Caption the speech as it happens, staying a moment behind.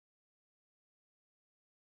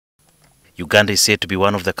Uganda is said to be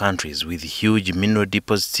one of the countries with huge mineral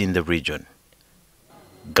deposits in the region.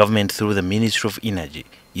 Government, through the Ministry of Energy,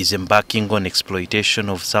 is embarking on exploitation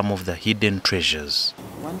of some of the hidden treasures.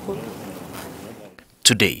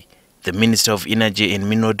 Today, the Minister of Energy and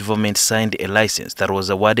Mineral Development signed a license that was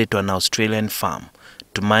awarded to an Australian firm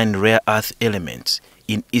to mine rare earth elements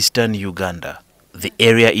in eastern Uganda. The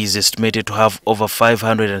area is estimated to have over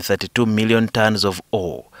 532 million tons of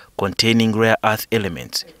ore containing rare earth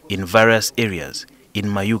elements in various areas in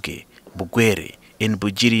Mayuge, Bugwere, and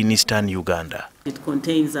Bujiri in eastern Uganda. It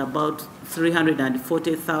contains about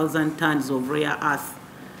 340,000 tons of rare earth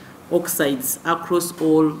oxides across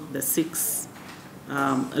all the six,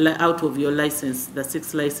 out of your license, the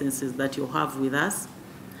 6 licenses that you have with us.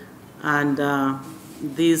 And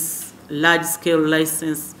this large-scale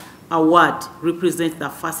license award represents the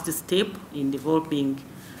first step in developing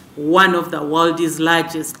one of the world's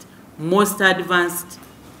largest, most advanced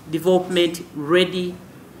development-ready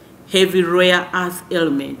heavy rare earth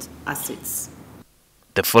element assets.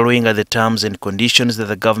 The following are the terms and conditions that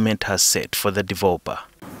the government has set for the developer.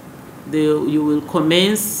 You will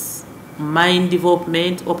commence mine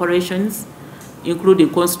development operations, including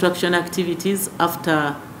construction activities,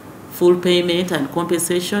 after full payment and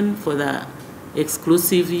compensation for the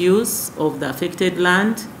exclusive use of the affected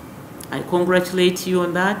land. I congratulate you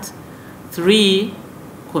on that. 3,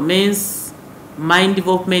 commence mine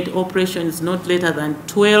development operations not later than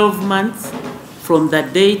 12 months from the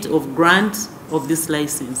date of grant of this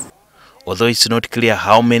license. Although it's not clear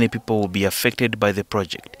how many people will be affected by the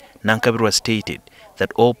project, Nankabirwa stated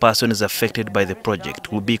that all persons affected by the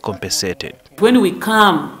project will be compensated. When we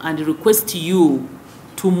come and request you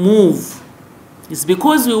to move, it's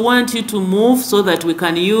because we want you to move so that we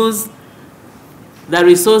can use the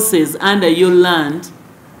resources under your land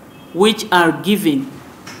which are given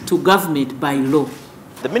to government by law.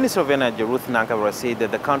 The Minister of Energy, Ruth Nankabirwa, said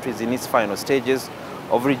that the country is in its final stages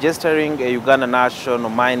of registering a Uganda National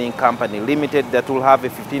Mining Company Limited that will have a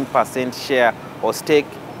 15% share or stake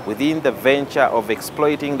within the venture of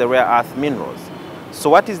exploiting the rare earth minerals. So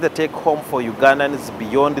what is the take home for Ugandans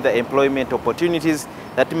beyond the employment opportunities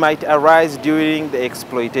that might arise during the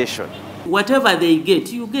exploitation? Whatever they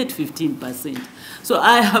get, you get 15%. So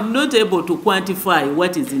I am not able to quantify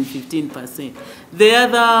what is in 15%. The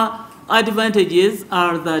other advantages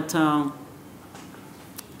are that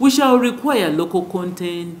we shall require local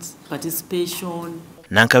content, participation.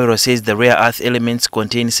 Nankabirwa says the rare earth elements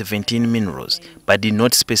contain 17 minerals, but did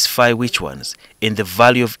not specify which ones and the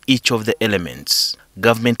value of each of the elements.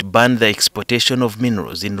 Government banned the exportation of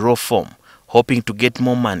minerals in raw form, hoping to get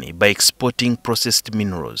more money by exporting processed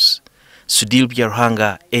minerals. Sudil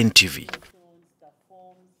Byarhanga, NTV.